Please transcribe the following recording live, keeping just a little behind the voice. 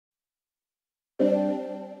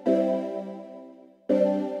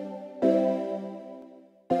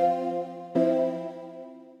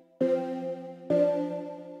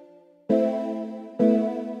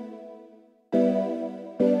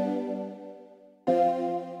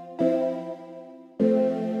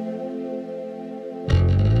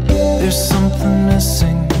something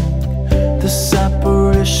missing, this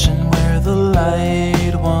apparition where the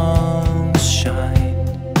light once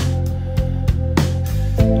shined.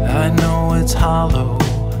 I know it's hollow,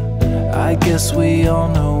 I guess we all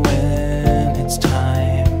know when it's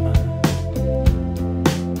time.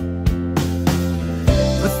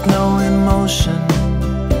 With no emotion,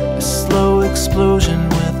 a slow explosion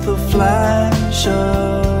with a flash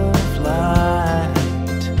of light.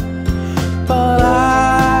 But I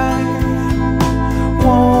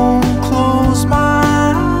won't close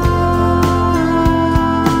my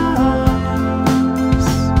eyes,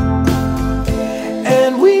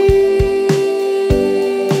 and we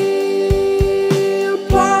are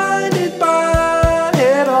blinded by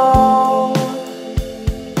it all,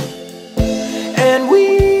 and we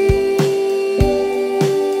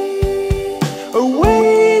are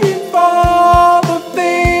waiting for the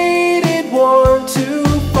faded war to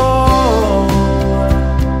fall.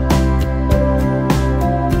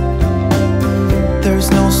 There's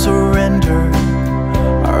no surrender,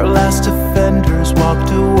 our last offenders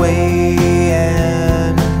walked away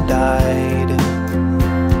and died.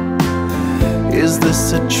 Is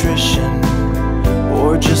this attrition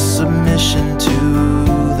or just submission to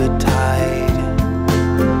the tide?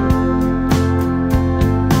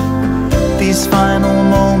 These final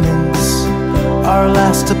moments, our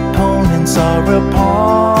last opponents are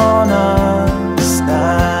upon us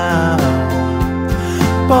now.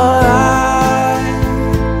 But I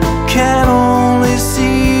can only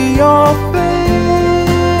see your face,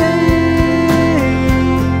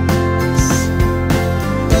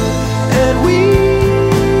 and we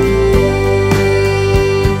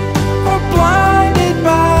are blinded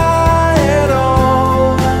by it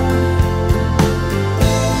all,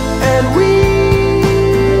 and we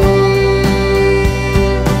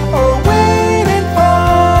are waiting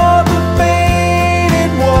for the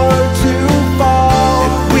faded war to fall.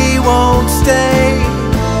 And we won't stay,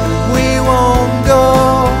 we won't go,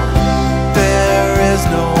 there is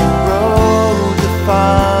no road to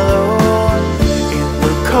follow. In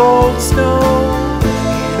the cold snow,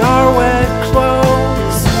 in our wet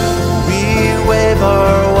clothes, we wave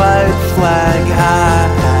our white flag high.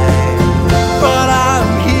 But I'm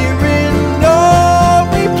hearing no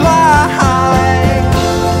reply,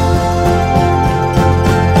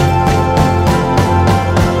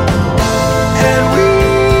 and we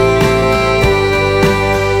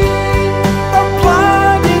are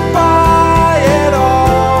blinded by it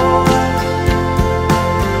all,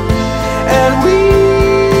 and we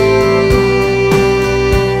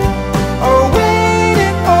are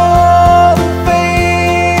waiting for the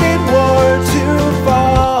faded war to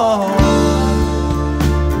fall.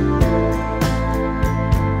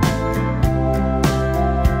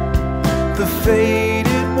 The faded